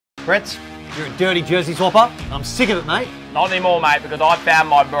Brett, you're a dirty jersey swapper. I'm sick of it, mate. Not anymore, mate, because I found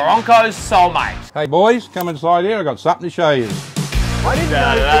my Broncos soulmate. Hey boys, come inside here, I've got something to show you. I didn't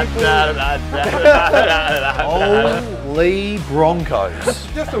know Holy Broncos.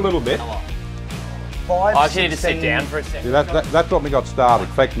 Just a little bit. I actually need to sit down for a second. See, that's what we got started,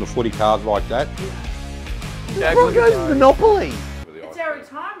 collecting the footy cards like that. Broncos Monopoly. It's our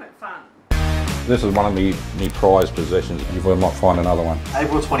retirement fund. This is one of me prized possessions. You will not find another one.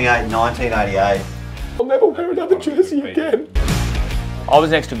 April 28, 1988. I'll never wear another jersey again. I was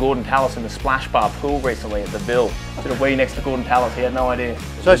next to Gordon Tallis in the splash bar pool recently at the Bill. Did a wee next to Gordon Tallis, he had no idea.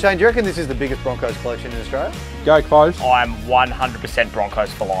 So Shane, do you reckon this is the biggest Broncos collection in Australia? Go close. I'm 100%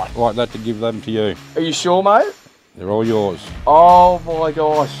 Broncos for life. Like that to give them to you. Are you sure, mate? They're all yours. Oh my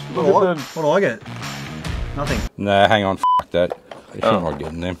gosh, look at them. What do I get? Nothing. Nah, hang on, f that. You're not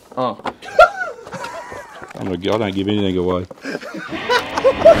getting them. Oh. I don't give anything away.